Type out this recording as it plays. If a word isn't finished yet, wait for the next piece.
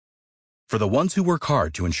For the ones who work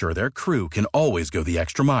hard to ensure their crew can always go the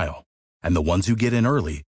extra mile, and the ones who get in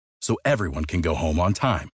early so everyone can go home on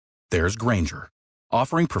time, there's Grainger,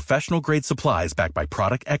 offering professional-grade supplies backed by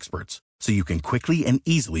product experts so you can quickly and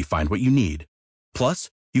easily find what you need. Plus,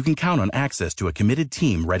 you can count on access to a committed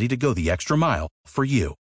team ready to go the extra mile for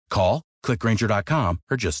you. Call, click Grainger.com,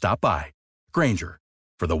 or just stop by. Grainger,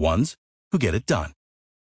 for the ones who get it done.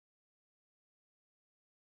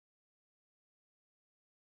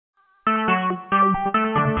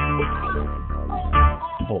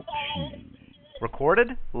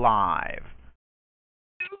 Recorded live.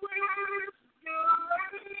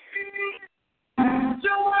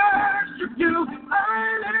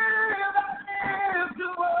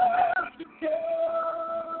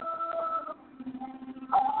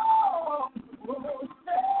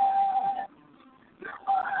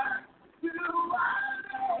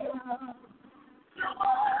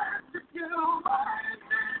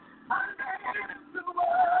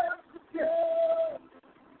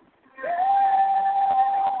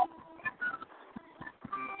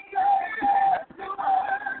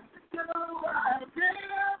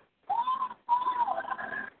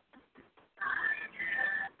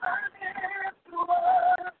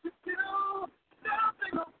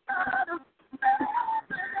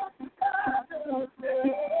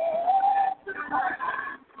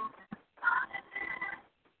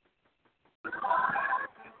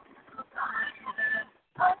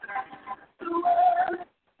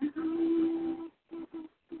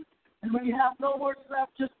 And when you have no words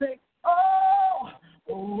left, just say, oh,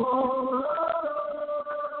 oh,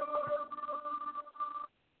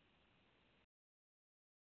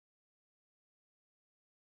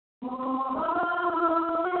 oh,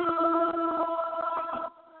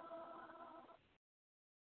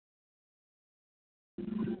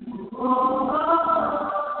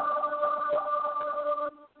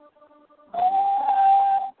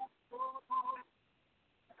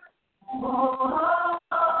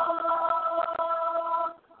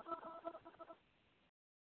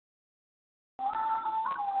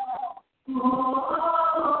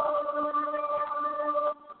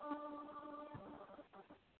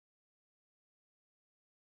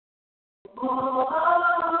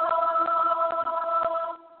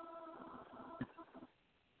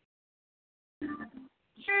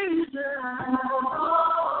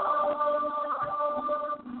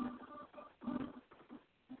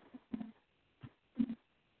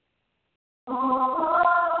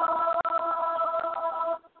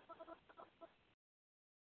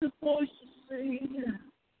 the voices sing.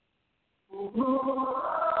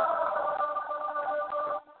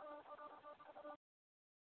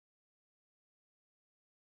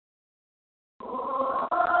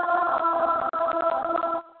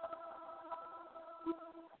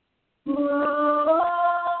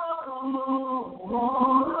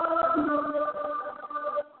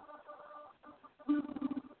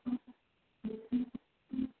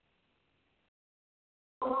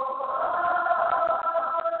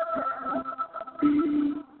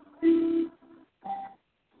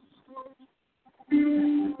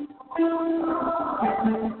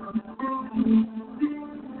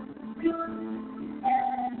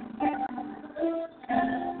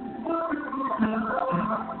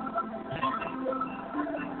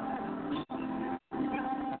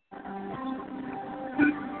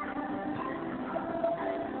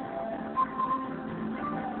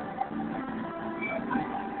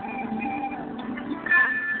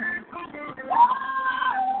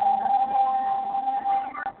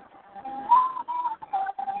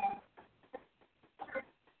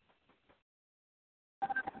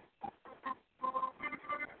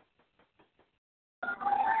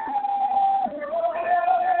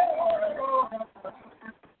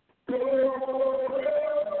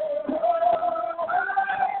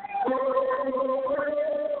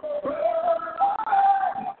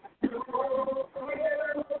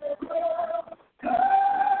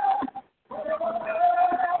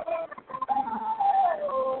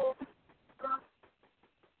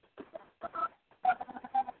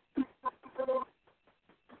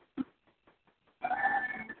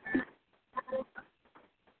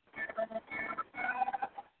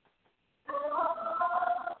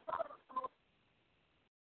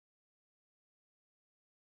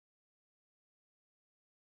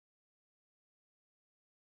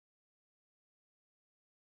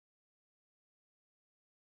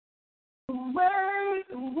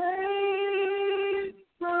 Away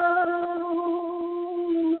from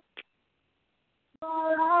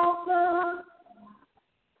our Alpha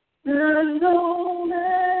and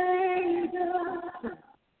Omega,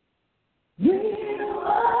 we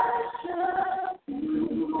worship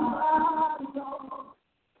you.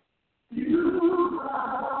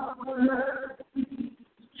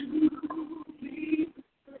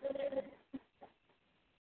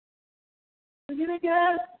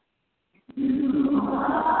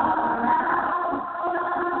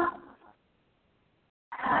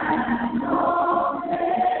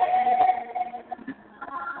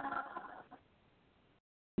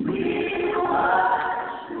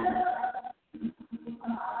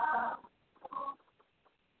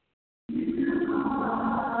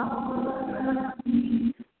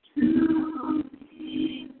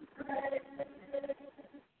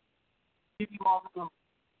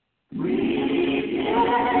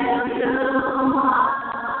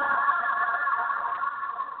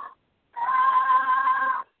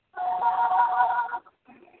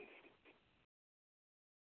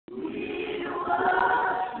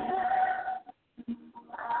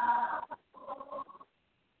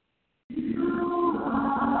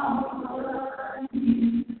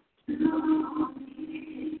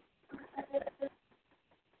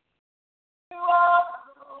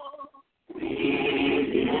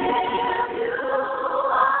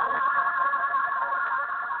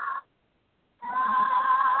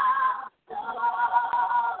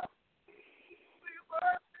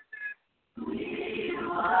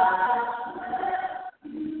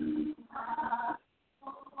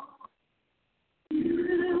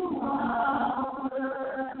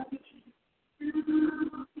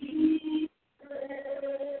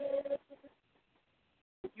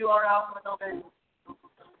 are Alpha and Omega.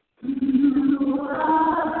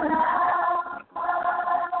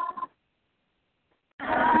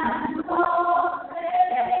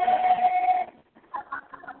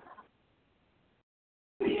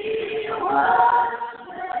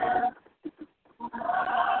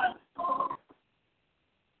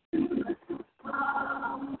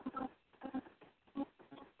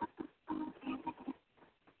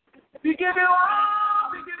 We give you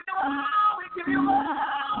all, we give you all, we give you all.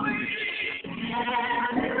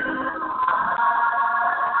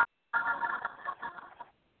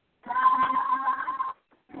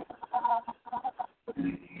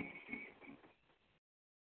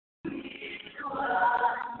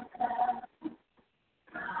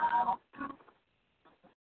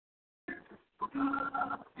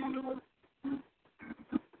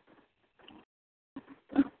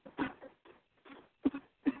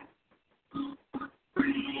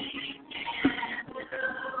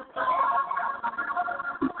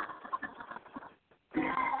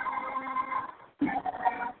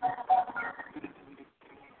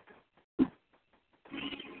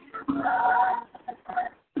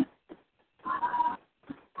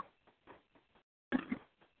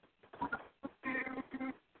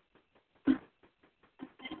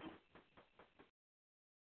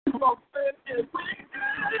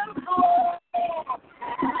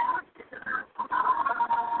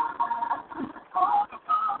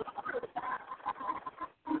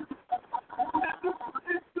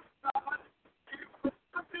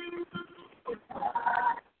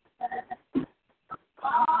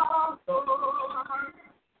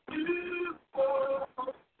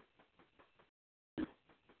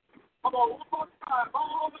 Come on, one more time,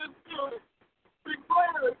 all over this building. Big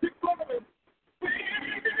players, big players.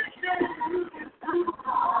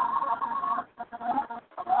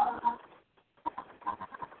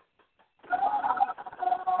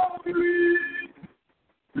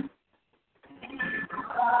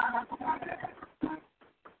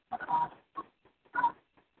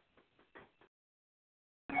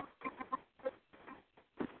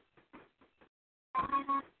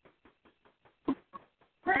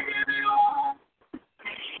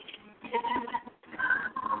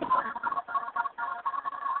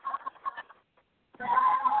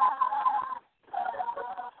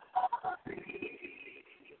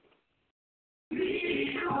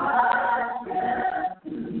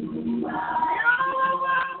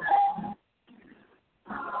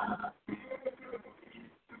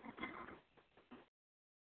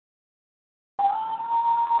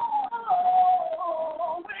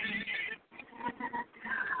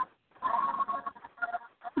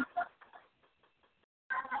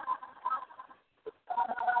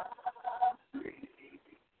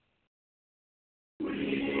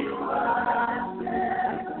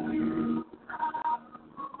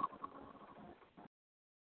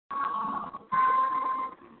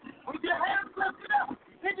 With your hands lifted up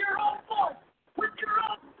in your own voice, with your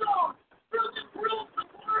own song, fill this room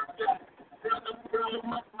with worship. Fill this room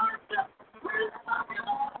with worship. We love you,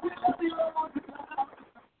 Lord. We love you, Lord.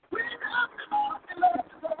 We love you, Lord. We love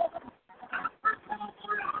you, Lord. Our soul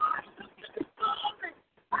for your eyes is getting glory.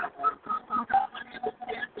 Our soul for your eyes is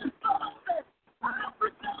getting glory. Our soul for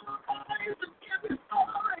your eyes is getting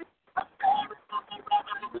glory. Our soul for your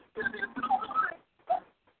eyes is getting glory.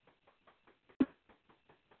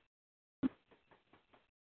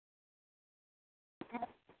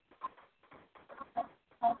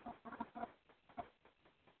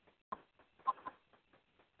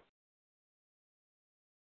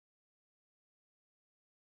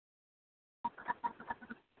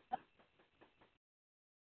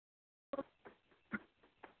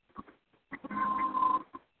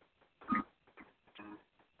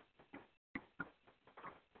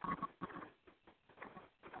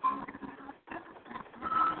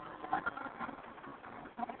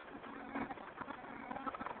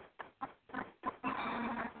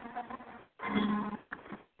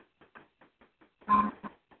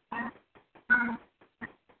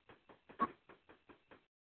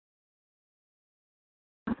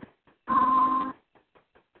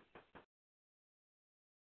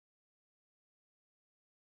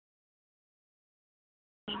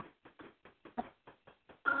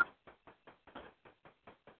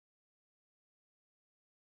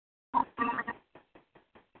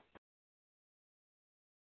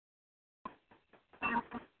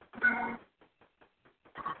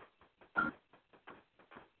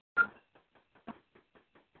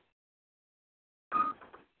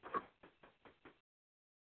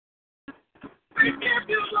 We give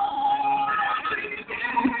you Lord. We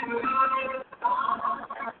give you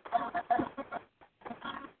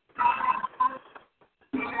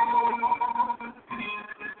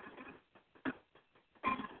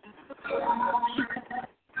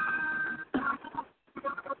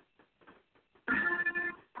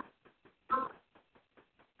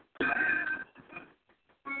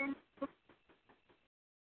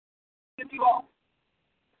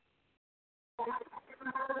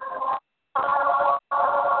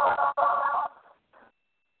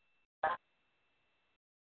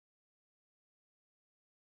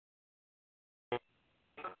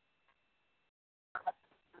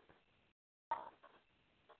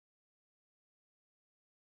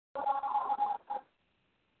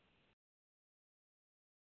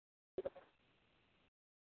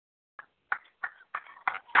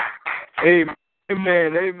Amen.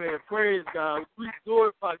 Amen. Praise God. We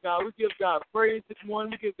glorify God. We give God praise this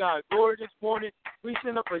morning. We give God glory this morning. We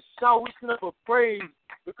send up a shout. We send up a praise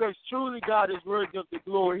because truly God is worthy of the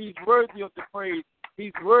glory. He's worthy of the praise.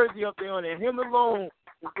 He's worthy of the honor. And Him alone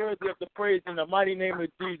is worthy of the praise in the mighty name of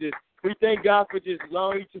Jesus. We thank God for just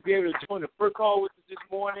allowing you to be able to join the prayer call with us this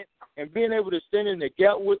morning and being able to stand in the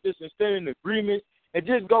gap with us and stand in agreement and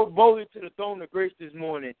just go boldly to the throne of grace this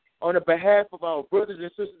morning on the behalf of our brothers and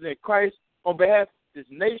sisters in Christ, on behalf of this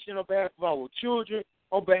nation, on behalf of our children,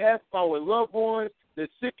 on behalf of our loved ones, the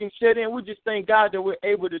sick and shed in. We just thank God that we're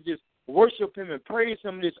able to just worship Him and praise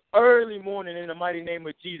Him this early morning in the mighty name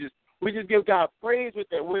of Jesus. We just give God praise with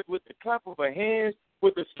the clap of our hands,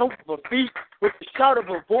 with the stomp of our feet, with the shout of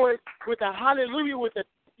our voice, with a hallelujah, with the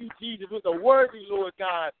thank you, Jesus, with a worthy Lord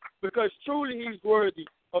God, because truly He's worthy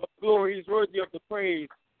of the glory. He's worthy of the praise.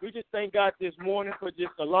 We just thank God this morning for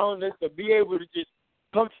just allowing us to be able to just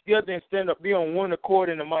come together and stand up, be on one accord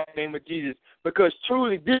in the mighty name of Jesus, because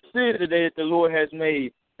truly this is the day that the Lord has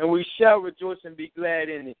made, and we shall rejoice and be glad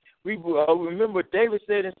in it. We remember David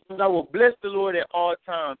said, I will bless the Lord at all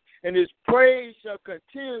times, and His praise shall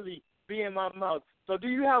continually be in my mouth. So do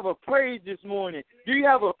you have a praise this morning? Do you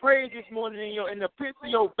have a praise this morning in the pits of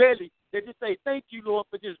your belly that just say, thank you, Lord,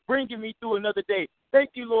 for just bringing me through another day.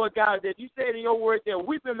 Thank you, Lord God, that you said in your word that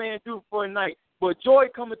weeping may endure for a night, but joy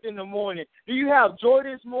cometh in the morning. Do you have joy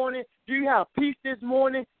this morning? Do you have peace this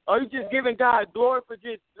morning? Or are you just giving God glory for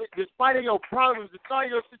just despite of your problems, despite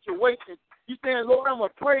of your situations? You saying, Lord, I'm going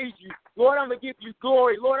to praise you. Lord, I'm going to give you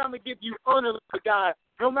glory. Lord, I'm going to give you honor, God.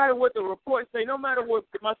 No matter what the reports say, no matter what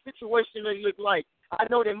my situation may look like, I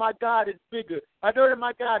know that my God is bigger. I know that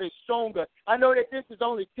my God is stronger. I know that this is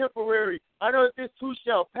only temporary. I know that this too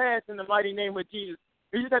shall pass in the mighty name of Jesus.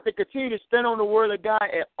 You just have to continue to stand on the word of God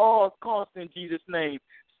at all costs in Jesus' name.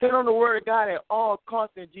 Stand on the word of God at all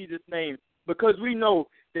costs in Jesus' name, because we know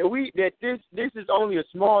that this is only a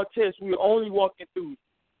small test. We're only walking through.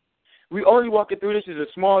 This is a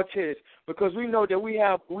small test, because we know that we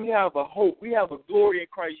have a hope. We have a glory in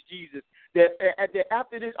Christ Jesus. That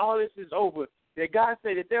after all this is over, that God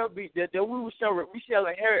said that we shall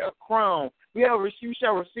inherit a crown. You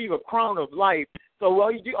shall receive a crown of life. So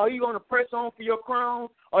are you going to press on for your crown?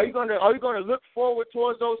 Are you going to look forward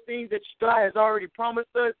towards those things that God has already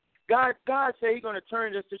promised us? God said He's going to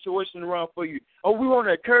turn this situation around for you. Oh, we want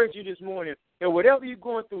to encourage you this morning that whatever you're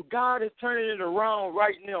going through, God is turning it around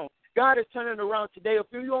right now. God is turning it around today. If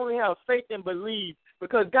you only have faith and believe,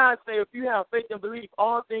 because God said if you have faith and believe,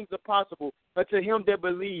 all things are possible unto him that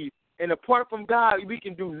believes. And apart from God, we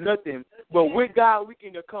can do nothing. But with God, we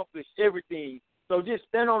can accomplish everything. So just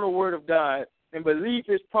stand on the word of God and believe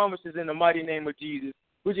His promises in the mighty name of Jesus.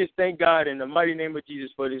 We just thank God in the mighty name of Jesus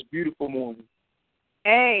for this beautiful morning.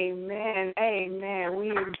 Amen. Amen. We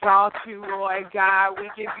exalt you, Lord God. We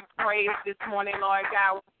give you praise this morning, Lord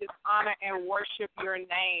God. We just honor and worship your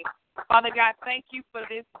name. Father God, thank you for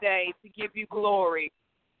this day to give you glory.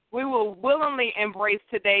 We will willingly embrace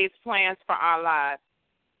today's plans for our lives.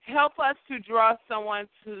 Help us to draw someone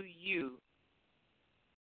to you.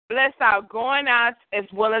 Bless our going out as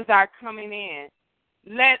well as our coming in.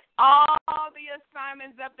 Let all the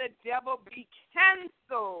assignments of the devil be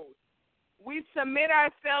canceled. We submit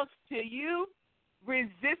ourselves to you,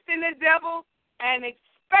 resisting the devil and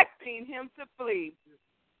expecting him to flee.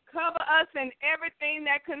 Cover us in everything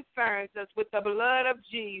that concerns us with the blood of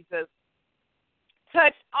Jesus.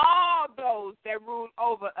 Touch all those that rule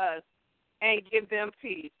over us and give them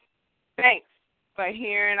peace. Thanks for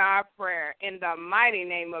hearing our prayer. In the mighty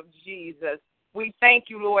name of Jesus, we thank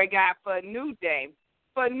you, Lord God, for a new day,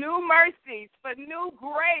 for new mercies, for new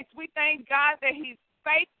grace. We thank God that He's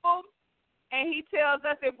faithful, and He tells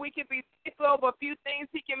us if we can be faithful over a few things,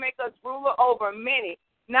 He can make us ruler over many.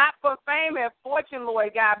 Not for fame and fortune,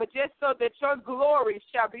 Lord God, but just so that your glory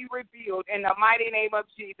shall be revealed in the mighty name of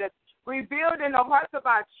Jesus. Revealed in the hearts of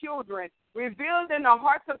our children, revealed in the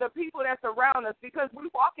hearts of the people that surround us, because we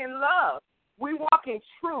walk in love. We walk in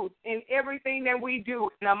truth in everything that we do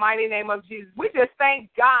in the mighty name of Jesus. We just thank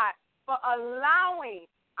God for allowing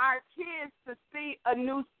our kids to see a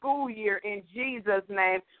new school year in Jesus'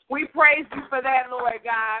 name. We praise you for that, Lord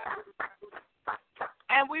God.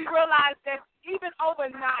 And we realize that even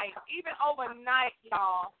overnight,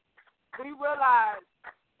 y'all, we realize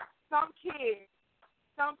some kids,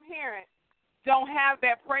 some parents don't have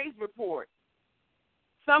that praise report.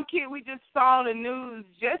 Some kid, we just saw the news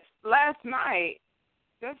just last night,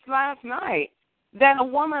 that a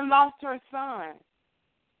woman lost her son,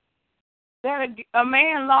 that a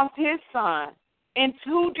man lost his son in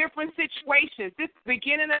two different situations. This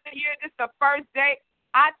beginning of the year, this is the first day.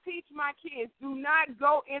 I teach my kids, do not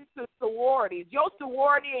go into sororities. Your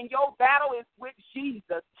sorority and your battle is with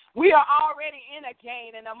Jesus. We are already in a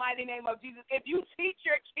game in the mighty name of Jesus. If you teach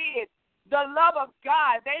your kids the love of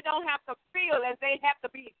God, they don't have to feel as they have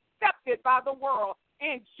to be accepted by the world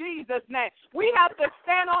in Jesus' name. We have to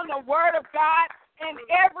stand on the word of God in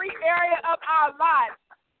every area of our lives.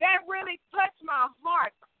 That really touched my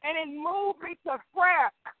heart, and it moved me to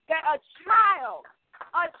prayer that a child,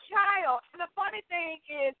 and the funny thing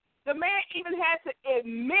is the man even had to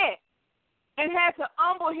admit and had to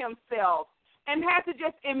humble himself and had to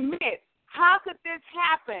just admit, how could this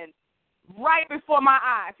happen right before my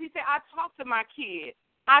eyes? He said, I talked to my kid.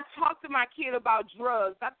 I talked to my kid about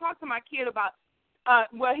drugs. I talked to my kid about,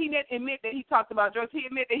 he didn't admit that he talked about drugs. He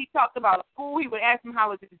admitted that he talked about school. He would ask him how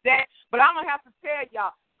was his day. But I'm going to have to tell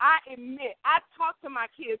y'all, I admit, I talked to my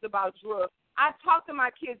kids about drugs. I talked to my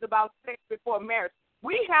kids about sex before marriage.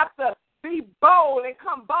 We have to be bold and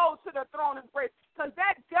come bold to the throne of grace, because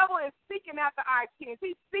that devil is seeking after our kids.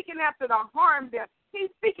 He's seeking after to harm them. He's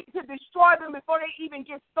seeking to destroy them before they even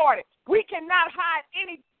get started. We cannot hide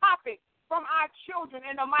any topic from our children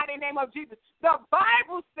in the mighty name of Jesus. The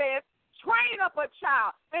Bible says, train up a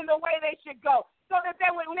child in the way they should go, so that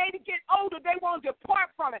when they get older, they won't depart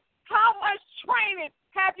from it. How much training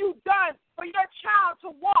have you done for your child to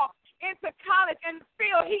walk into college and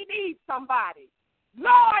feel he needs somebody?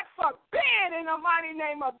 Lord forbid, in the mighty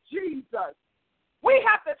name of Jesus. We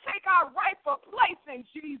have to take our rightful place in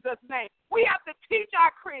Jesus' name. We have to teach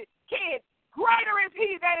our kids, greater is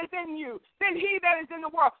he that is in you than he that is in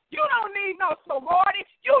the world. You don't need no sorority.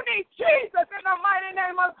 You need Jesus in the mighty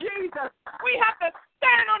name of Jesus. We have to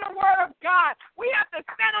stand on the word of God. We have to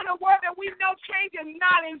stand on the word that we know changes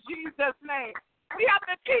not in Jesus' name. We have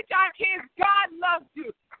to teach our kids God loves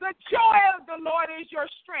you. The joy of the Lord is your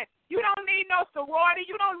strength. You don't need no sorority.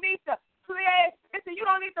 You don't need to pledge. Listen, you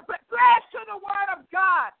don't need to pledge to the word of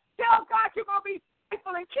God. Tell God you're going to be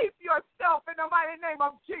faithful and keep yourself in the mighty name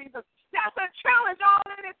of Jesus. That's a challenge all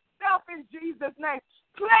in itself in Jesus' name.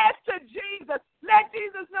 Pledge to Jesus. Let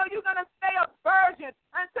Jesus know you're going to stay a virgin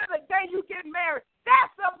until the day you get married.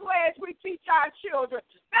 That's the pledge we teach our children.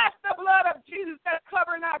 That's the blood of Jesus that's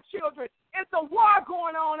covering our children. It's a war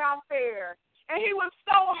going on out there. And he was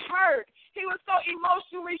so hurt. He was so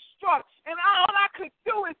emotionally struck. And all I could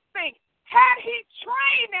do is think, had he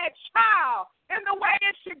trained that child in the way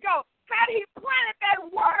it should go, had he planted that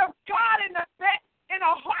word of God in the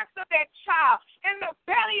hearts of that child, in the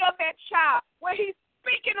belly of that child, where he's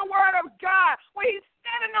speaking the word of God, where he's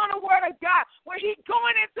standing on the word of God, where he's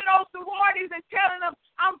going into those sororities and telling them,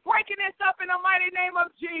 I'm breaking this up in the mighty name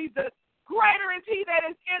of Jesus. Greater is he that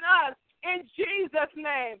is in us, in Jesus'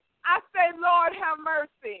 name. I say, Lord, have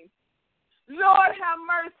mercy. Lord, have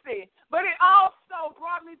mercy. But it also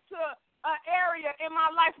brought me to an area in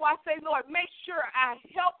my life where I say, Lord, make sure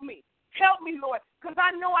help me. Help me, Lord, because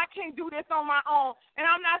I know I can't do this on my own. And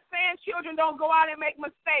I'm not saying children don't go out and make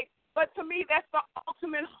mistakes, but to me, that's the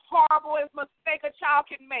ultimate horriblest mistake a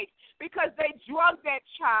child can make, because they drug that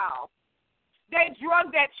child. They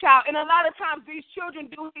drug that child. And a lot of times these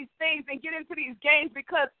children do these things and get into these games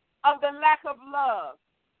because of the lack of love,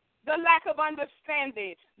 the lack of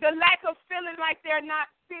understanding, the lack of feeling like they're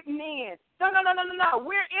not fitting in. No.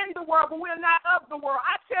 We're in the world, but we're not of the world.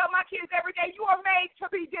 I tell my kids every day, you are made to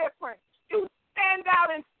be different. You stand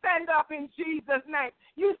out and stand up in Jesus' name.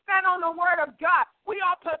 You stand on the word of God. We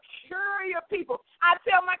are peculiar people. I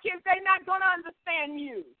tell my kids they're not going to understand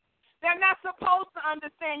you. They're not supposed to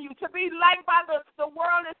understand you. To be liked by the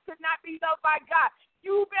world is to not be loved by God.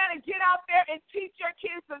 You better get out there and teach your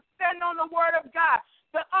kids to stand on the word of God,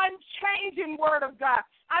 the unchanging word of God.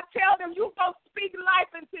 I tell them, you go speak life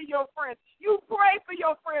into your friends. You pray for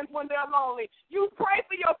your friends when they're lonely. You pray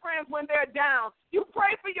for your friends when they're down. You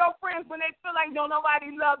pray for your friends when they feel like nobody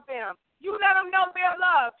loves them. You let them know their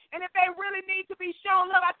love. And if they really need to be shown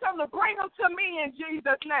love, I tell them to bring them to me in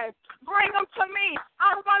Jesus' name. Bring them to me.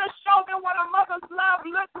 I'm going to show them what a mother's love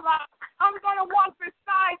looks like. I'm going to walk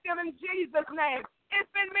beside them in Jesus' name. It's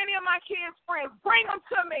been many of my kids' friends. Bring them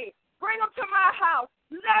to me. Bring them to my house.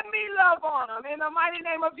 Let me love on them in the mighty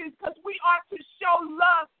name of Jesus, because we are to show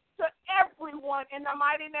love to everyone in the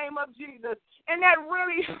mighty name of Jesus. And that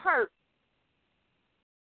really hurt.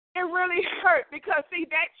 It really hurt because, see,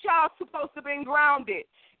 that child's supposed to have been grounded.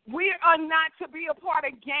 We are not to be a part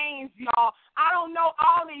of games, y'all. I don't know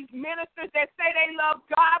all these ministers that say they love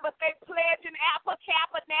God, but they pledge an apple,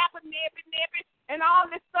 kappa, nappa, nippy, and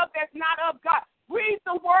all this stuff that's not of God. Read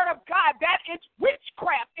the word of God. That is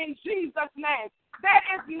witchcraft in Jesus' name. That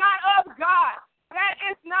is not of God. That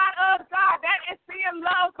is not of God. That is being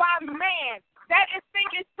loved by man that is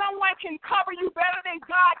thinking someone can cover you better than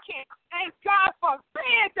God can. And God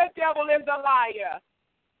forbid, the devil is a liar.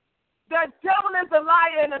 The devil is a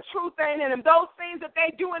liar and the truth ain't in him. Those things that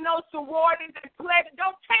they do in those sororities and pledges,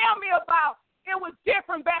 don't tell me about it was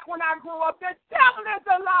different back when I grew up. The devil is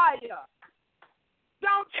a liar.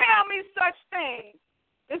 Don't tell me such things.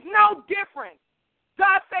 It's no different.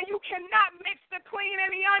 God said you cannot mix the clean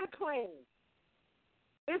and the unclean.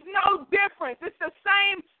 It's no difference. It's the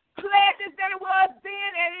same pledges that it was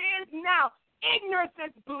then and it is now. Ignorance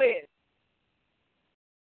is bliss.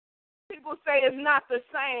 People say it's not the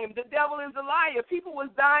same. The devil is a liar. People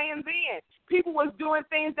was dying then. People was doing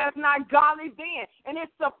things that's not godly then. And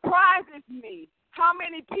it surprises me how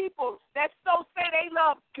many people that so say they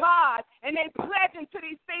love God and they pledge into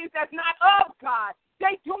these things that's not of God.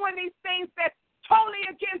 They doing these things that's totally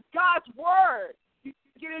against God's word. You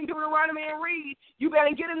get in Deuteronomy and read. You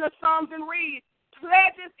better get in the Psalms and read.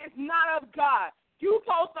 Pledges is not of God. You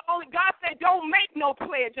supposed to only, God said don't make no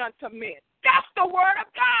pledge unto men. That's the word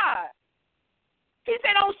of God. He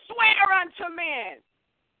said, don't swear unto men.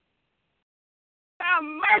 Have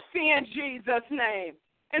mercy in Jesus' name.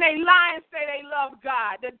 And they lie and say they love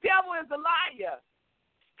God. The devil is a liar.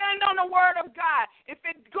 Stand on the word of God. If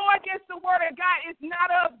it go against the word of God, it's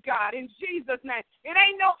not of God in Jesus' name. It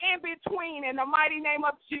ain't no in-between in the mighty name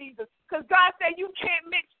of Jesus. Because God said you can't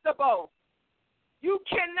mix the both. You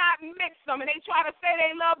cannot mix them. And they try to say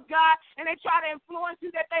they love God, and they try to influence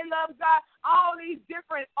you that they love God. All these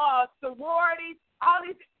different sororities, all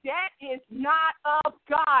these, that is not of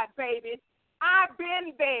God, baby. I've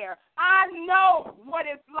been there. I know what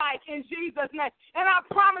it's like in Jesus' name. And I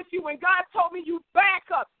promise you, when God told me you back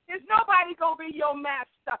up, there's nobody going to be your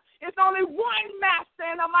master. It's only one master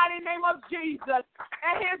in the mighty name of Jesus.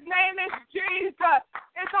 And his name is Jesus.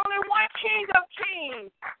 It's only one King of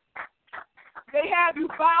Kings. They have you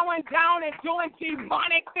bowing down and doing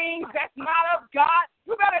demonic things that's not of God.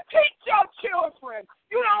 You better teach your children.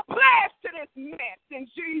 You don't pledge to this mess in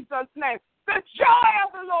Jesus' name. The joy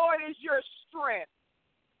of the Lord is your strength.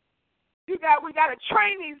 We got to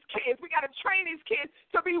train these kids. We got to train these kids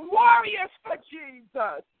to be warriors for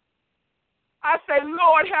Jesus. I say,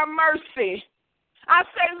 Lord, have mercy. I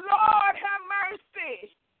say, Lord, have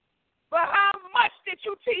mercy. But how much did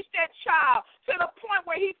you teach that child to the point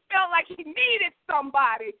where he felt like he needed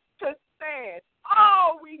somebody to stand?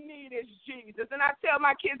 All we need is Jesus. And I tell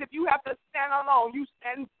my kids, if you have to stand alone, you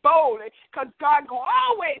stand boldly, because God will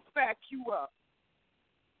always back you up.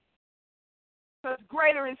 Because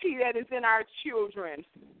greater is he that is in our children.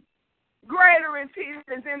 Greater is he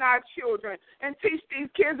that is in our children. And teach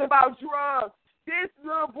these kids about drugs. This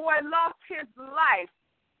little boy lost his life.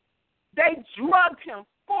 They drugged him.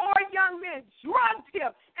 4 young men drugged him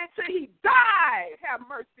until he died. Have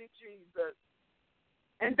mercy, Jesus.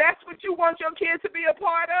 And that's what you want your kids to be a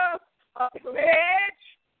part of? A pledge?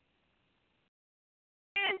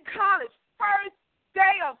 In college, first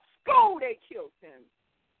day of school, they killed him.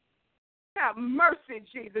 Have mercy,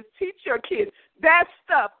 Jesus. Teach your kids that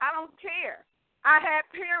stuff. I don't care. I had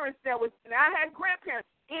parents that was, and I had grandparents.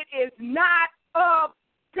 It is not of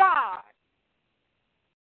God.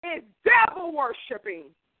 It's devil worshiping.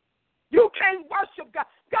 You can't worship God.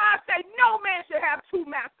 God said no man should have 2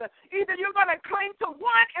 masters. Either you're going to cling to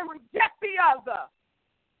one and reject the other.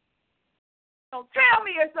 Don't tell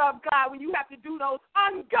me it's of God when you have to do those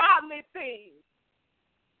ungodly things.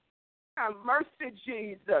 Have mercy,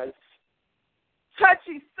 Jesus.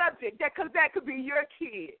 Touchy subject, because that could be your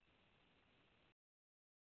kid.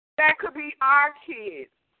 That could be our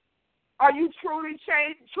kids. Are you truly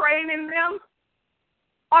training them?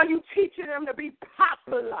 Are you teaching them to be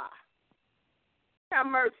popular? Have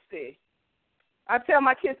mercy. I tell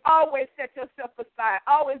my kids, always set yourself aside.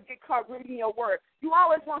 Always get caught reading your word. You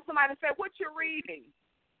always want somebody to say, what you reading?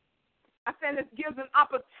 I said this gives an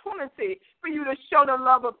opportunity for you to show the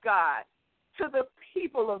love of God to the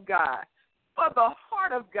people of God, for the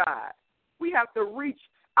heart of God. We have to reach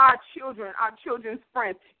our children, our children's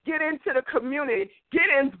friends. Get into the community. Get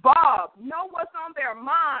involved. Know what's on their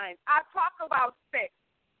mind. I talk about sex.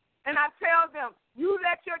 And I tell them, you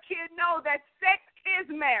let your kid know that sex is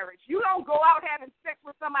marriage. You don't go out having sex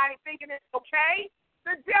with somebody thinking it's okay.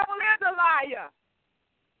 The devil is a liar.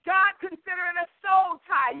 God considered it a soul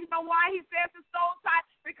tie. You know why he says it's soul tie?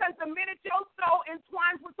 Because the minute your soul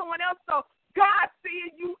entwines with someone else, so God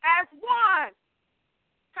sees you as one.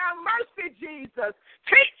 Have mercy, Jesus.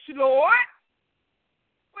 Teach, Lord.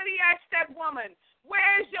 When he asked that woman,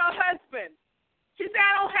 where's your husband? She said,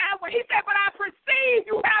 I don't have one. He said, but I perceive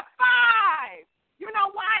you have 5. You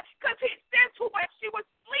know why? Because he sent to what she was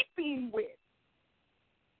sleeping with.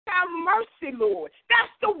 Have mercy, Lord.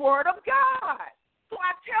 That's the word of God. So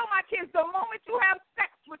I tell my kids, the moment you have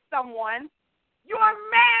sex with someone, you are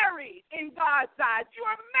married in God's eyes. You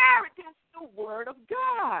are married. That's the word of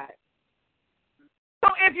God.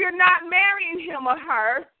 So if you're not marrying him or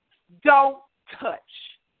her, don't touch.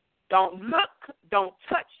 Don't look, don't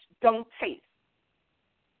touch, don't taste.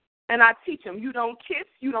 And I teach them, you don't kiss,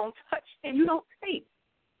 you don't touch, and you don't taste.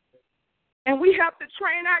 And we have to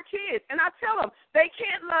train our kids. And I tell them, they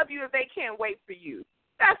can't love you if they can't wait for you.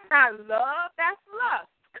 That's not love, that's lust.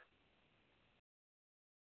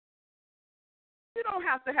 You don't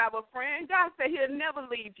have to have a friend. God said he'll never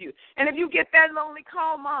leave you. And if you get that lonely,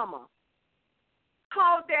 call mama.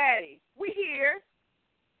 Call daddy. We here.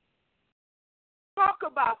 Talk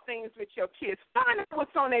about things with your kids. Find out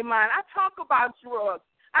what's on their mind. I talk about drugs.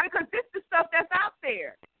 Because this is stuff that's out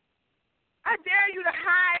there. I dare you to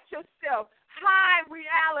hide yourself. Hide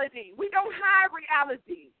reality. We don't hide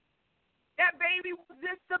reality. That baby was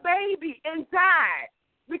just a baby and died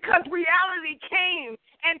because reality came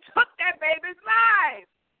and took that baby's life.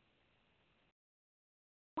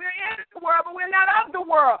 We're in the world, but we're not of the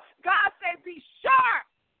world. God said, be sharp.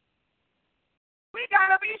 We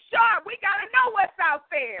got to be sharp. We got to know what's out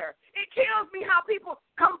there. It kills me how people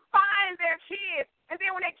confine their kids, and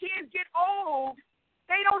then when their kids get old,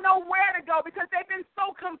 they don't know where to go because they've been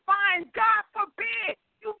so confined. God forbid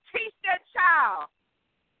you teach that child.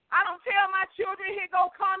 I don't tell my children, here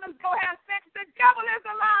go condoms, go have sex. The devil is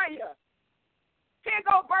a liar. Here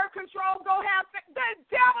go birth control, go have sex. The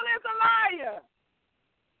devil is a liar.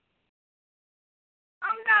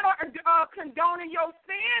 I'm not condoning your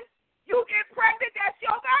sin. You get pregnant, that's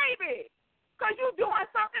your baby. Because you're doing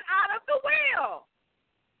something out of the will.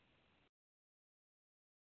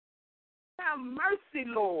 Have mercy,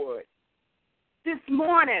 Lord. This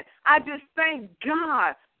morning, I just thank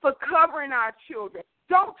God for covering our children.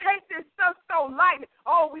 Don't take this stuff so lightly.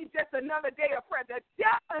 Oh, we just another day of prayer. The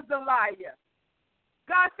devil is a liar.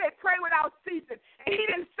 God said pray without ceasing. And he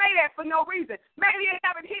didn't say that for no reason. Maybe it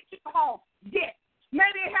haven't hit your home yet.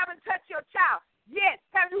 Maybe it haven't touched your child yet.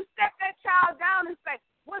 Have you stepped that child down and say,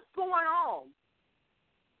 what's going on?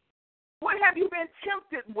 What have you been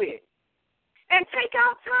tempted with? And take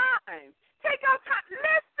out time. Take out time.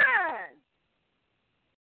 Listen.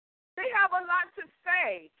 They have a lot to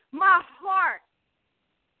say. My heart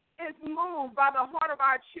is moved by the heart of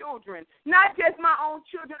our children, not just my own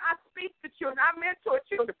children. I speak to children. I mentor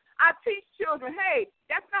children. I teach children, hey,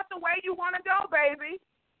 that's not the way you want to go, baby.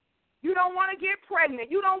 You don't want to get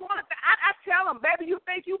pregnant. You don't want to. I tell them, baby, you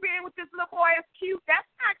think you being with this little boy is cute? That's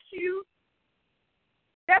not cute.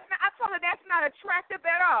 That's not. I told her that's not attractive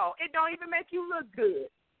at all. It don't even make you look good.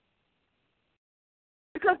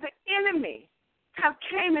 Because the enemy have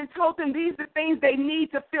came and told them these are things they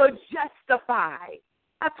need to feel justified.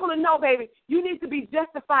 I told her, no, baby, you need to be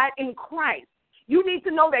justified in Christ. You need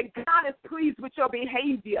to know that God is pleased with your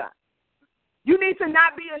behavior. You need to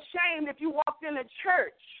not be ashamed if you walked in a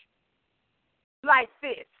church like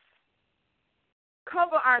this.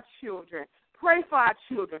 Cover our children. Pray for our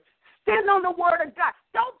children. Stand on the word of God.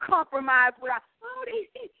 Don't compromise with our,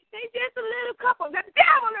 they just a little couple. The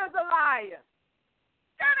devil is a liar.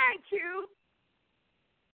 That ain't cute.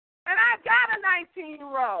 And I got a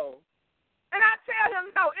 19-year-old. And I tell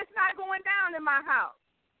him, no, it's not going down in my house.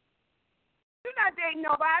 You're not dating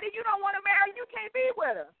nobody. You don't want to marry. You can't be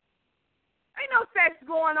with her. Ain't no sex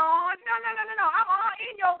going on. No. I'm all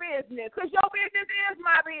in your business because your business is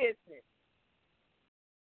my business.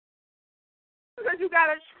 Because you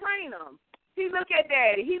got to train them. He look at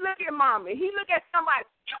daddy. He look at mommy. He look at somebody.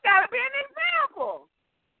 You got to be an example.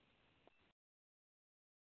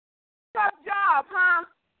 Tough job, huh?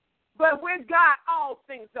 But with God, all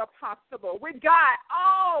things are possible. With God,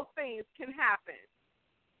 all things can happen.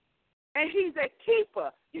 And he's a keeper.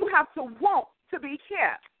 You have to want to be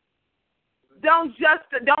kept. Don't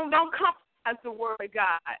compromise the word of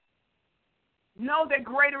God. Know that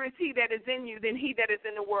greater is he that is in you than he that is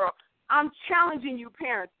in the world. I'm challenging you,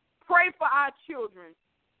 parents. Pray for our children.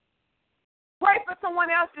 Pray for someone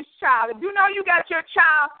else's child. If you know you got your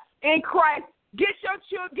child in Christ,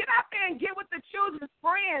 get out there and get with the children's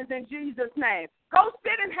friends in Jesus' name. Go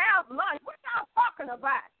sit and have lunch. What y'all talking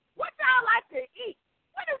about? What y'all like to eat?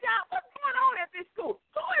 What's going on at this school?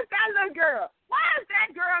 Who is that little girl? Why is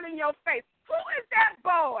that girl in your face? Who is that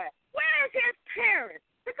boy? Where is his parents?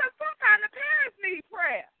 Because sometimes the parents need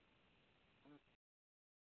prayer.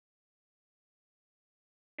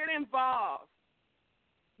 Get involved.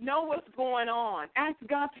 Know what's going on. Ask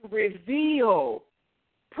God to reveal.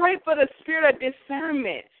 Pray for the spirit of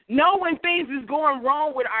discernment. Know when things is going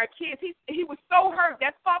wrong with our kids. He was so hurt.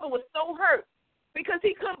 That father was so hurt because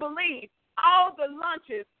he couldn't believe all the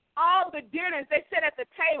lunches, all the dinners they sit at the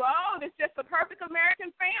table. Oh, it's just a perfect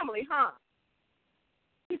American family, huh?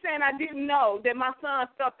 He's saying, I didn't know that my son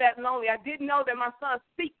felt that lonely. I didn't know that my son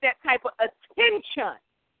seeked that type of attention.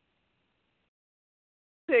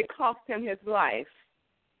 So it cost him his life.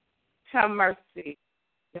 Have mercy.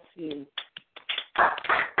 Amen.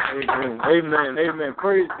 Amen. Amen.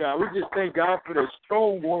 Praise God. We just thank God for the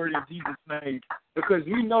strong word in Jesus' name, because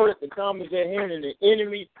we know that the time is at hand and the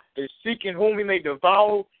enemy is seeking whom he may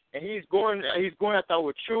devour, and he's going after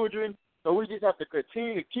our children. So we just have to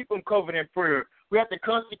continue to keep them covered in prayer. We have to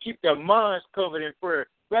constantly keep their minds covered in prayer.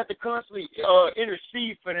 We have to constantly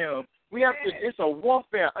intercede for them. We have to. It's a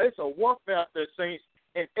warfare. It's a warfare out there, saints.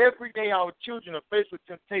 And every day our children are faced with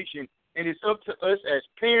temptation, and it's up to us as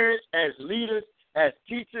parents, as leaders, as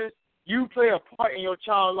teachers. You play a part in your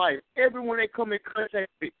child's life. Everyone they come in contact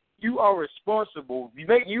with, you are responsible.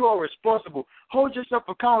 You are responsible. Hold yourself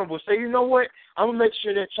accountable. Say, you know what? I'm gonna make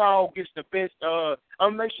sure that child gets the best. I'm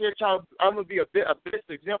gonna make sure that child. I'm gonna be a best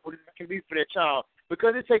example that I can be for that child,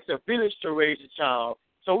 because it takes a village to raise a child.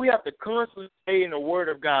 So we have to constantly stay in the Word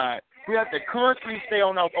of God. We have to constantly stay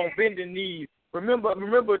on bending knees. Remember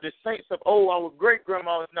the saints of old, our great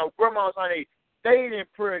grandmas. No, grandmas, how they stayed in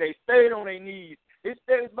prayer. They stayed on their knees. It's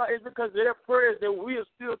because of their prayers that we are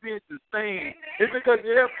still being sustained. It's because of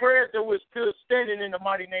their prayers that we're still standing in the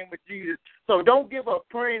mighty name of Jesus. So don't give up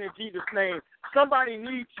praying in Jesus' name. Somebody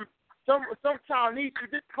needs you. Some child needs you.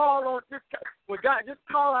 Just call out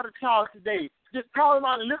a child today. Just call them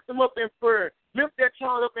out and lift them up in prayer. Lift that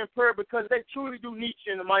child up in prayer, because they truly do need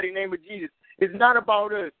you in the mighty name of Jesus. It's not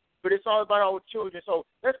about us, but it's all about our children. So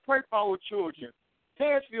let's pray for our children.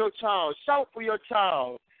 Dance for your child. Shout for your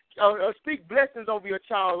child. Speak blessings over your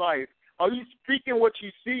child's life. Are you speaking what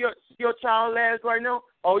you see your child as right now?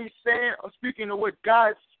 Are you speaking of what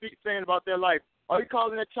God's saying about their life? Are you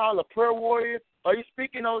calling that child a prayer warrior? Are you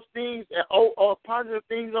speaking those things or positive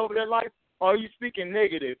things over their life? Or are you speaking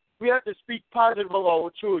negative? We have to speak positive over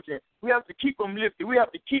our children. We have to keep them lifted. We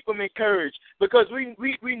have to keep them encouraged, because we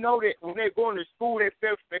know that when they're going to school, they're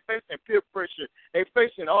facing peer pressure. They're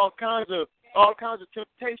facing all kinds of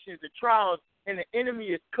temptations and trials, and the enemy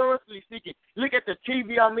is constantly seeking. Look at the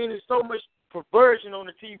TV. I mean, there's so much perversion on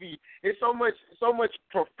the TV. There's so much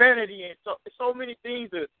profanity and so many things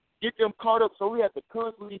to get them caught up. So we have to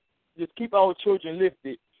constantly just keep our children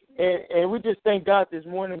lifted. And we just thank God this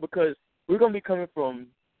morning, because we're going to be coming from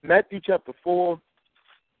Matthew chapter 4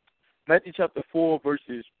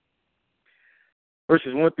 verses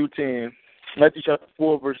 1 through 10. Matthew chapter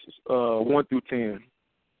 4 verses 1 through 10.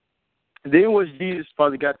 Then was Jesus,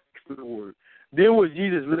 Father God, for the word. Then was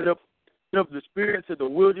Jesus led up the Spirit into the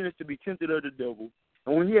wilderness to be tempted of the devil.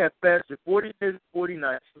 And when he had fasted 40 days and 40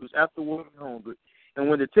 nights, he was afterward hungry. And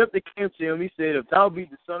when the tempter came to him, he said, If thou be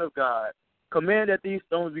the Son of God, command that these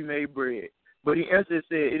stones be made bread. But he answered and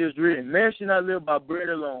said, It is written, Man shall not live by bread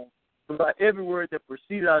alone, but by every word that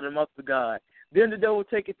proceeded out of the mouth of God. Then the devil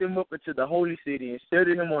taketh him up into the holy city, and set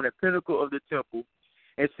him on the pinnacle of the temple,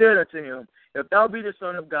 and said unto him, If thou be the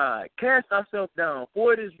Son of God, cast thyself down,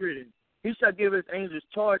 for it is written, He shall give his angels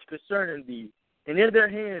charge concerning thee, and in their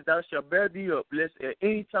hands thou shalt bear thee up, lest at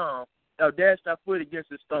any time thou dash thy foot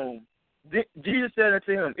against a stone. Jesus said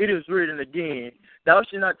unto him, It is written again, Thou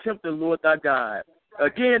shalt not tempt the Lord thy God.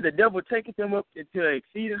 Again the devil taketh him up into an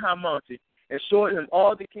exceeding high mountain, and showed him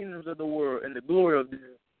all the kingdoms of the world and the glory of them.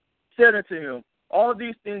 Said unto him, All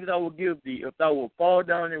these things I will give thee, if thou wilt fall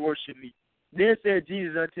down and worship me. Then said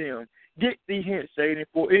Jesus unto him, Get thee hence, Satan,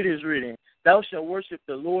 for it is written, Thou shalt worship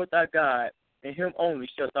the Lord thy God, and him only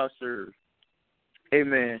shalt thou serve.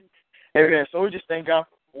 Amen. Amen. So we just thank God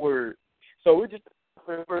for the word. So we just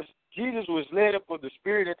first, Jesus was led up of the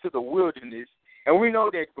Spirit into the wilderness, and we know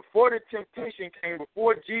that before the temptation came,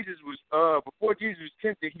 before Jesus was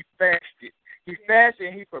tempted, he fasted. He fasted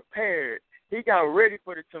and he prepared. He got ready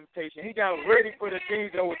for the temptation. He got ready for the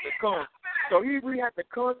things that was to come. So we have to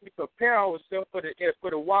constantly prepare ourselves for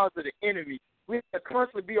the wiles of the enemy. We have to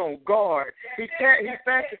constantly be on guard. He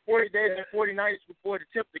fasted 40 days and 40 nights before the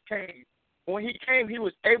tempter came. When he came, he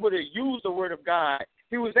was able to use the word of God.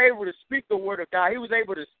 He was able to speak the word of God. He was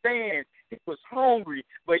able to stand. He was hungry,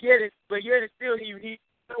 but yet still he you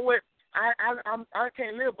know what? I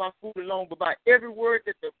can't live by food alone, but by every word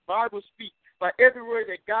that the Bible speaks, by every word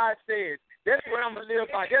that God says. That's what I'm gonna live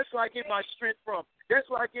by. That's where I get my strength from. That's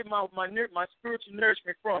where I get my spiritual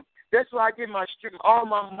nourishment from. That's where I get my strength, all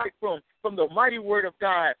my might from the mighty word of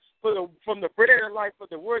God, from the bread of life, for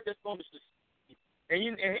the word that's going to sustain.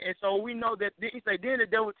 And so we know that he said, then the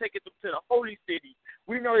devil take it to the holy city.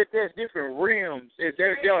 We know that there's different realms. There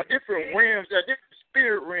are different realms. There are different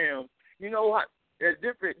spirit realms. You know, there's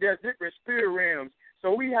different spirit realms.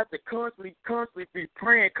 So we have to constantly be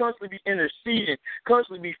praying, constantly be interceding,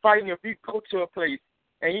 constantly be fighting. If you go to a place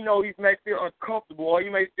and, you may feel uncomfortable, or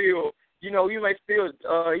you may feel,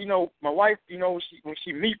 my wife, when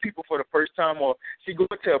she meet people for the first time, or she go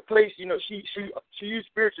to a place, she use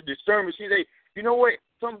spiritual discernment. She say, you know what,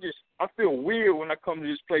 I feel weird when I come to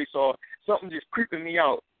this place, or something just creeping me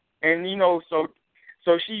out. And,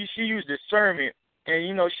 so she used discernment,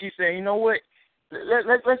 and, she said, you know what,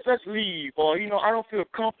 let's leave, or, I don't feel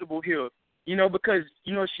comfortable here, because,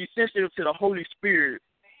 she's sensitive to the Holy Spirit.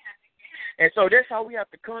 And so that's how we have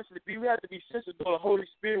to constantly be. We have to be sensitive to the Holy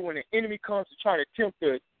Spirit when the enemy comes to try to tempt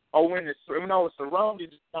us, or when our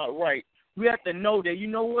surroundings is not right. We have to know that, you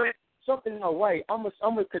know what, something's not right. I'm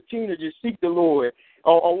gonna continue to just seek the Lord.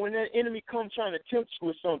 Or when the enemy comes trying to tempt you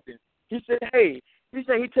with something, he said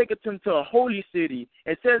he taketh him to a holy city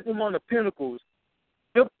and sets him on the pinnacles.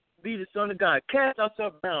 He'll be the Son of God. Cast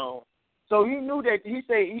ourselves down. So he knew that. He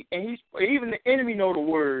said, even the enemy know the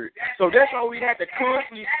word. So that's why we have to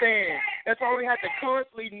constantly stand. That's why we have to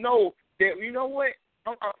constantly know that, you know what,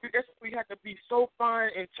 that's why we have to be so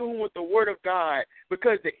fine in tune with the word of God,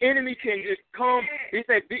 because the enemy can just come. He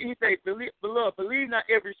said, beloved, believe not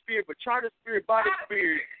every spirit, but try the spirit by the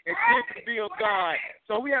spirit, and see to be of God.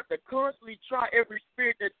 So we have to constantly try every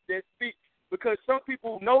spirit that speaks, because some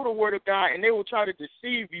people know the word of God and they will try to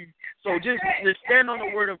deceive you. So just stand on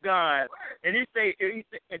the word of God. And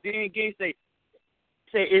and then again say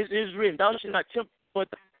it's written, thou shalt not tempt,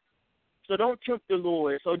 so don't tempt the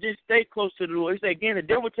Lord. So just stay close to the Lord. He said again, the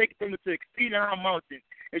devil taketh them to exceeding high mountain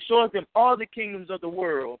and shows them all the kingdoms of the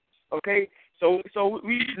world. Okay, so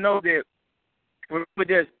we know that with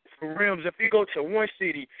there's realms. If you go to one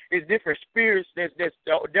city, it's different spirits that's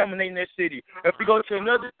dominating that city. If you go to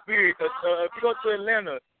another spirit, if you go to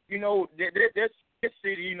Atlanta, that's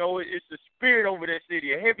city, it's the spirit over that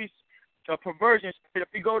city, a heavy perversion spirit.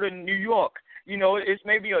 If you go to New York, it's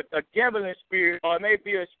maybe a gambling spirit, or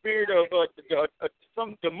maybe a spirit of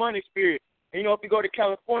some demonic spirit. If you go to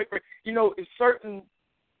California, it's certain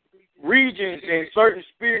regions and certain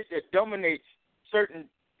spirits that dominate certain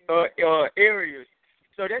areas.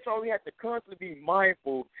 So that's why we have to constantly be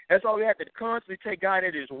mindful. That's why we have to constantly take God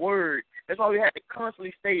at his word. That's why we have to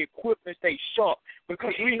constantly stay equipped and stay sharp,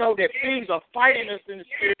 because we know that things are fighting us in the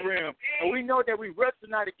spirit realm, and we know that we wrestle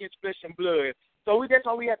not against flesh and blood. So that's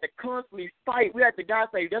why we have to constantly fight. We have to, God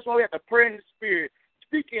say, that's why we have to pray in the spirit,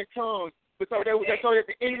 speak in tongues, so that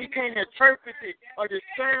the enemy can't interpret it or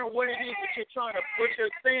discern what it is that you're trying to put your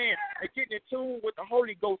saying, and get in tune with the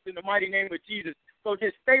Holy Ghost in the mighty name of Jesus. So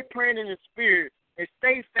just stay praying in the spirit, and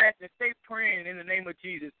stay fast and stay praying in the name of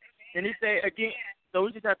Jesus. And he said again, so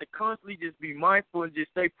we just have to constantly just be mindful and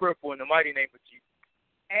just stay prayerful in the mighty name of Jesus.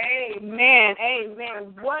 Amen.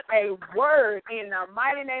 Amen. What a word in the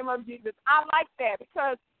mighty name of Jesus. I like that,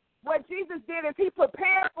 because what Jesus did is he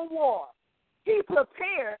prepared for war. He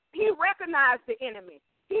prepared. He recognized the enemy.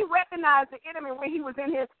 He recognized the enemy when he was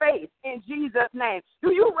in his face, in Jesus' name.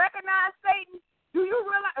 Do you recognize Satan? Do you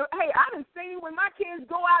realize, hey, I done seen when my kids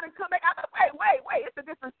go out and come back, I thought, wait, it's a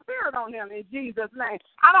different spirit on them in Jesus' name.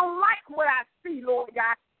 I don't like what I see, Lord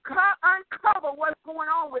God. Uncover what's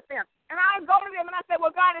going on with them. And I go to them and I say,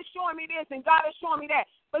 well, God is showing me this and God is showing me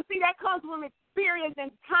that. But see, that comes from experience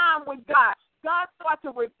and time with God. God starts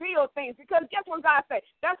to reveal things, because guess what God said?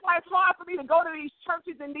 That's why it's hard for me to go to these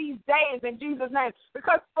churches in these days in Jesus' name.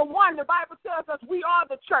 Because for one, the Bible tells us we are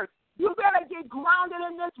the church. You better get grounded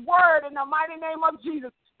in this word in the mighty name of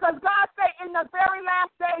Jesus. Because God said in the very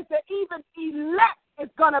last days that even elect is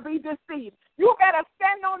going to be deceived. You better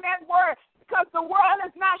stand on that word, because the world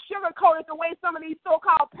is not sugarcoated the way some of these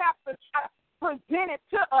so-called pastors present it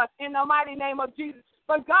to us in the mighty name of Jesus.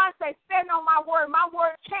 But God said, stand on my word. My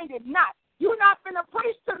word changes not. You're not going to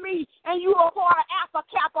preach to me and you are for an Alpha,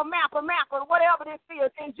 Kappa, Mappa, or whatever this is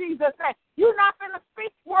in Jesus' name. You're not going to speak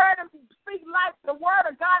word and speak life, the word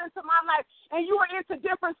of God into my life, and you are into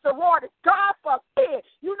different sororities. God forbid.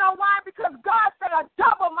 You know why? Because God said a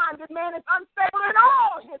double-minded man is unstable in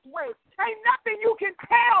all his ways. Ain't nothing you can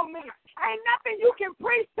tell me. Ain't nothing you can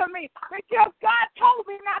preach to me, because God told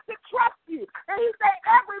me not to trust you. And he said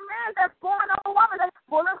every man that's born of a woman is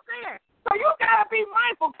full of sin. So you got to be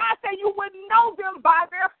mindful. God said you would know them by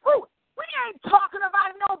their fruit. We ain't talking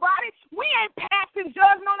about nobody. We ain't passing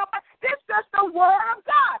judgment on nobody. This is just the word of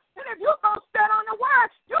God. And if you're going to stand on the word,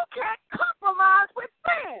 you can't compromise with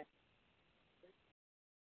sin.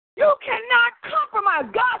 You cannot compromise.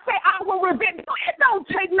 God said, I will rebuke. It don't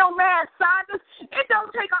take no mad scientist. It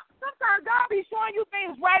don't take sometimes God be showing you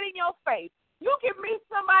things right in your face. You can meet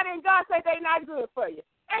somebody and God say they're not good for you.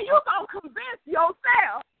 And you're going to convince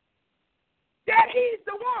yourself that he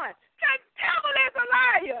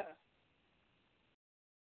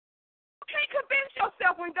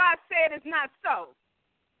when God said it's not so.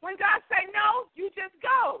 When God say no, you just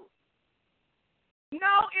go.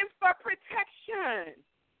 No is for protection.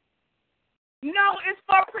 No is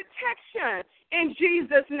for protection in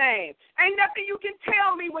Jesus' name. Ain't nothing you can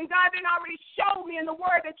tell me when God didn't already show me in the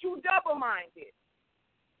word that you double-minded.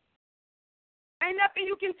 Ain't nothing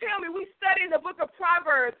you can tell me. We study the book of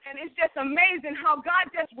Proverbs, and it's just amazing how God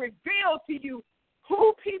just revealed to you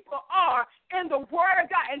who people are in the word of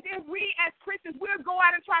God. And then we as Christians, we'll go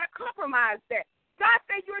out and try to compromise that. God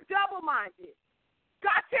said you're double-minded.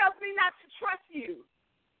 God tells me not to trust you.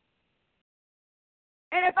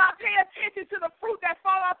 And if I pay attention to the fruit that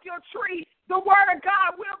fall off your tree, the word of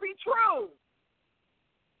God will be true.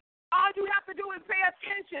 All you have to do is pay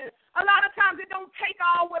attention. A lot of times it don't take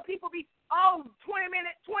all what people be, 20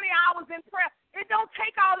 minutes, 20 hours in prayer. It don't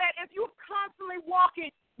take all that if you're constantly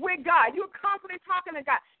walking with God. You're constantly talking to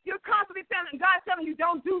God. You're constantly telling you,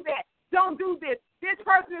 don't do that. Don't do this. This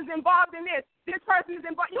person is involved in this. This person is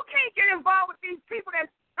involved. You can't get involved with these people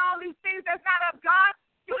that's all these things that's not of God.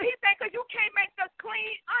 He said, because you can't make the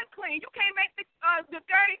clean unclean. You can't make the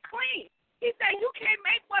dirty clean. He said, you can't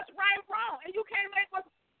make what's right wrong, and you can't make what's...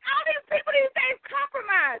 All these people these days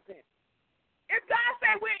compromising. If God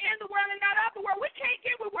said we're in the world and not of the world, we can't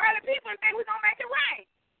get with worldly people and think we're going to make it right.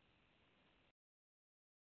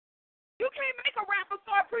 You can't make a rapper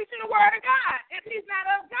start preaching the word of God if he's not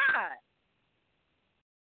of God.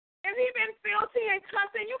 If he's been filthy and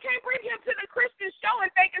cussing, you can't bring him to the Christian show and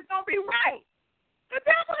think it's going to be right. The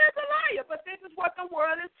devil is a liar, but this is what the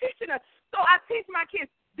world is teaching us. So I teach my kids,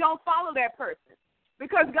 don't follow that person.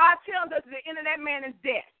 Because God tells us the end of that man is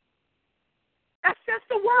death. That's just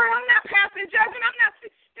the word. I'm not passing judgment.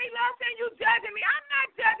 They love saying you judging me. I'm not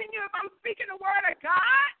judging you if I'm speaking the word of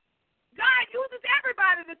God. God uses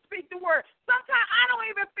everybody to speak the word. Sometimes I don't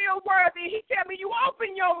even feel worthy. He tell me, you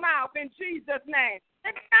open your mouth in Jesus' name.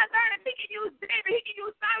 And I learned if he can use David, he can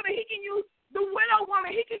use Solomon, he can use the widow woman,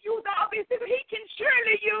 he can use all these people. He can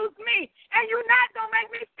surely use me. And you're not going to make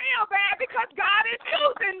me feel bad because God is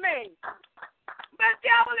using me. The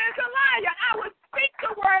devil is a liar. I will speak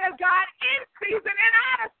the word of God in season and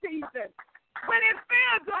out of season. When it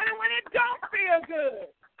feels good and when it don't feel good.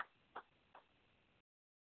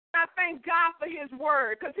 I thank God for his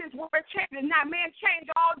word because his word changes. Now, man change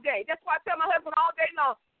all day. That's why I tell my husband all day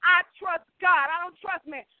long, I trust God. I don't trust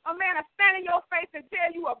man. A man will stand in your face and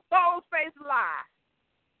tell you a bold-faced lie.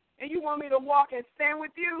 And you want me to walk and stand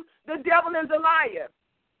with you? The devil is a liar.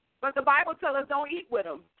 But the Bible tells us don't eat with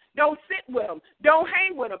him. Don't sit with them. Don't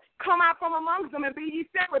hang with them. Come out from amongst them and be ye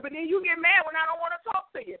separate. But then you get mad when I don't want to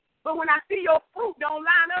talk to you. But when I see your fruit don't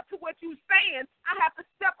line up to what you're saying, I have to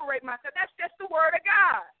separate myself. That's just the word of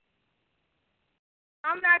God.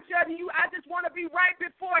 I'm not judging you. I just want to be right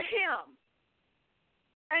before him.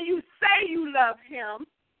 And you say you love him,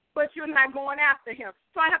 but you're not going after him.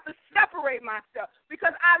 So I have to separate myself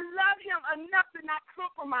because I love him enough to not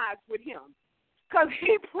compromise with him. Because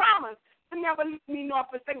he promised to never leave me nor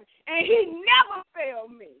forsake me. And he never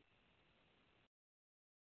failed me.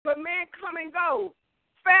 But man come and go.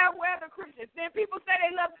 Fair weather Christians. Then people say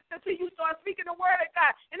they love it until you start speaking the word of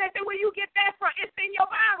God. And they say, where you get that from? It's in your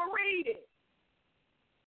Bible. Read it.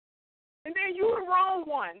 And then you're the wrong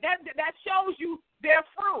one. That shows you their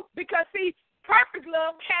fruit. Because, see, perfect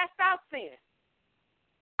love casts out sin.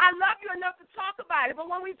 I love you enough to talk about it, but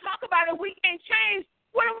when we talk about it, we can't change.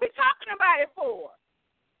 What are we talking about it for?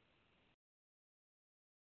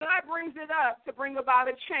 God brings it up to bring about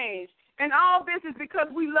a change. And all this is because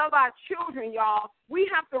we love our children, y'all. We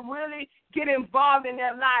have to really get involved in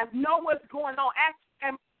their lives, know what's going on,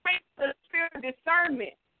 and make the spirit of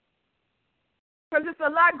discernment. Because it's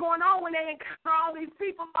a lot going on when they encounter all these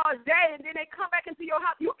people all day, and then they come back into your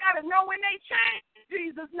house. You got to know when they change, in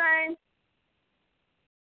Jesus' name.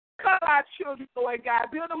 Cover our children, Lord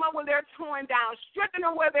God. Build them up when they're torn down. Strengthen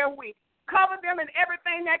them where they're weak. Cover them in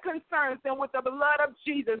everything that concerns them with the blood of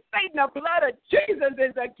Jesus. Satan, the blood of Jesus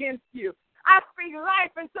is against you. I speak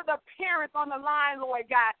life into the parents on the line,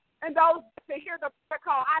 Lord God, and those to hear the prayer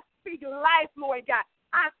call. I speak life, Lord God.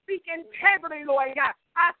 I speak integrity, Lord God.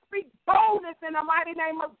 I speak boldness in the mighty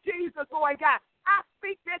name of Jesus, Lord God. I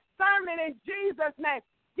speak discernment in Jesus' name.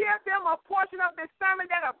 Give them a portion of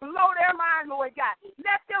discernment that will blow their mind, Lord God.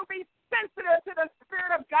 Let them be sensitive to the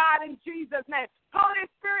Spirit of God in Jesus' name. Holy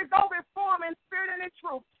Spirit, go before them in spirit and in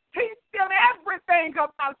truth. Teach them everything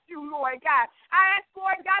about you, Lord God. I ask,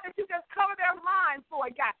 Lord God, that you just cover their minds,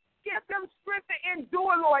 Lord God. Give them strength to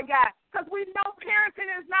endure, Lord God, because we know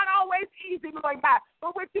parenting is not always easy, Lord God.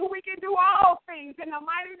 But with you, we can do all things in the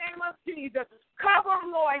mighty name of Jesus. Cover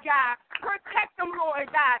them, Lord God. Protect them, Lord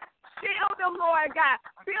God. Shield them, Lord God.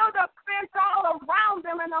 Build a fence all around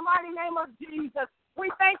them in the mighty name of Jesus. We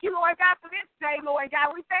thank you, Lord God, for this day, Lord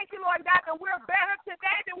God. We thank you, Lord God, that we're better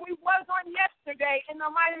today than we was on yesterday in the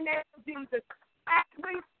mighty name of Jesus. As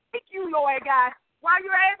we thank you, Lord God, while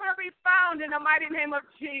you're able to be found in the mighty name of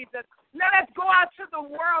Jesus. Let us go out to the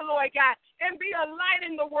world, Lord God, and be a light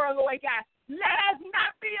in the world, Lord God. Let us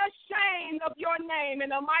not be ashamed of your name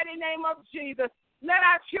in the mighty name of Jesus. Let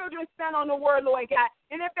our children stand on the word, Lord God.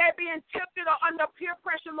 And if they're being tempted or under peer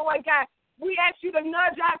pressure, Lord God, we ask you to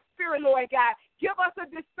nudge our spirit, Lord God. Give us a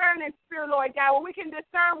discerning spirit, Lord God, where we can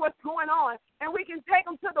discern what's going on. And we can take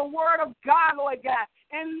them to the word of God, Lord God,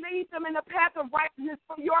 and lead them in the path of righteousness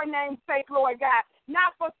for your name's sake, Lord God.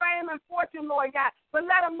 Not for fame and fortune, Lord God, but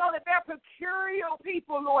let them know that they're peculiar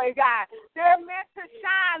people, Lord God. They're meant to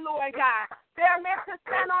shine, Lord God. They're meant to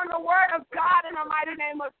stand on the word of God in the mighty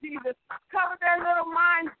name of Jesus. Cover their little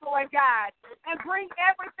minds, Lord God, and bring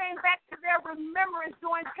everything back to their remembrance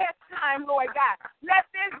during test time, Lord God. Let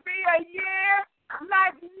this be a year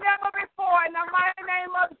like never before in the mighty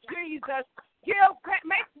name of Jesus.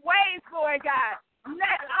 Make ways, Lord God.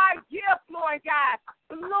 Let our gift, Lord God,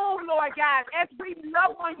 bloom, Lord God, as we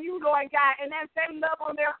love on you, Lord God, and as they love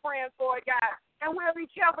on their friends, Lord God. And we'll be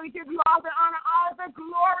careful to give you all the honor, all the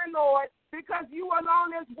glory, Lord, because you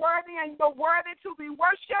alone is worthy, and you're worthy to be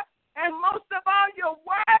worshipped, and most of all, you're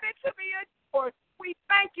worthy to be adored. We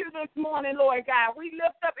thank you this morning, Lord God. We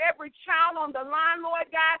lift up every child on the line, Lord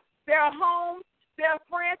God, their homes, their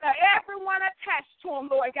friends, or everyone attached to them,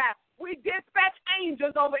 Lord God. We dispatch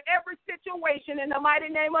angels over every situation in the mighty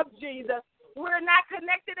name of Jesus. We're not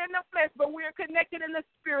connected in the flesh, but we're connected in the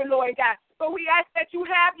spirit, Lord God. But we ask that you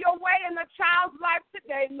have your way in the child's life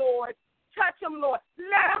today, Lord. Touch them, Lord.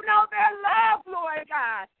 Let them know their love, Lord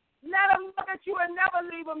God. Let them know that you will never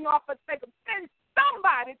leave them nor forsake them. Send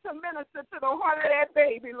somebody to minister to the heart of that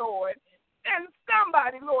baby, Lord. And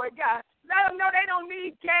somebody, Lord God, let them know they don't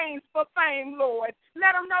need gains for fame, Lord.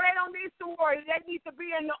 Let them know they don't need to worry. They need to be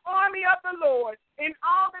in the army of the Lord. In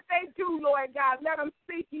all that they do, Lord God, let them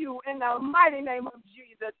seek you in the mighty name of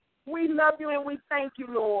Jesus. We love you and we thank you,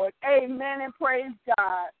 Lord. Amen and praise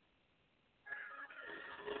God.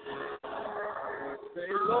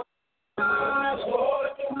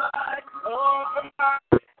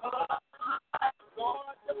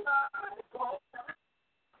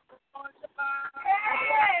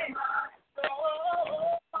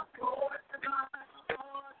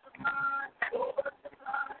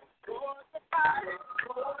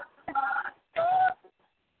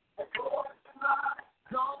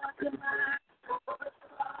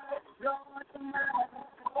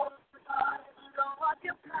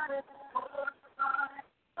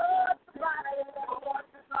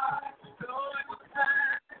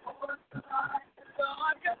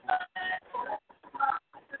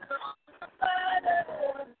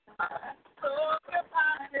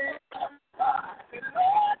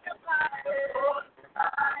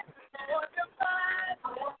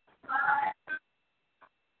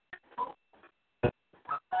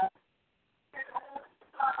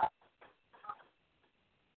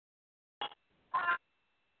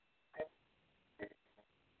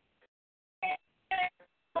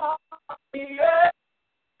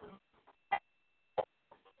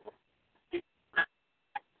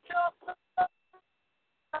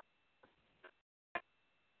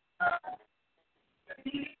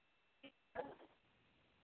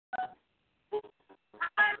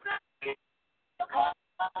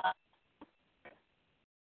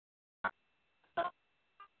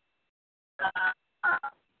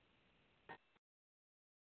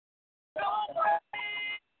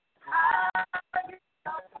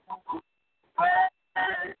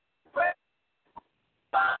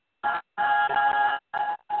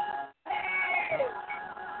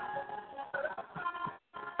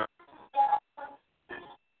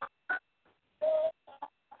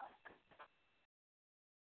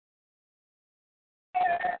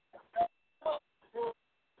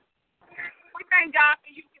 Thank God for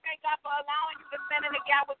you. Thank God for allowing you to stand in the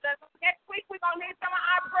gap with us. Next week, we're going to need some of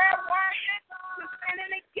our prayer warriors to stand in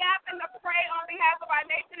the gap and to pray on behalf of our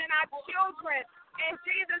nation and our children. In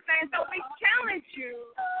Jesus' name. So we challenge you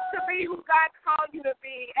to be who God called you to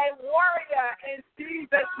be, a warrior in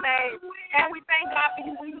Jesus' name. And we thank God for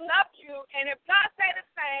you. We love you. And if God say the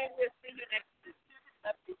same, we'll see you next week.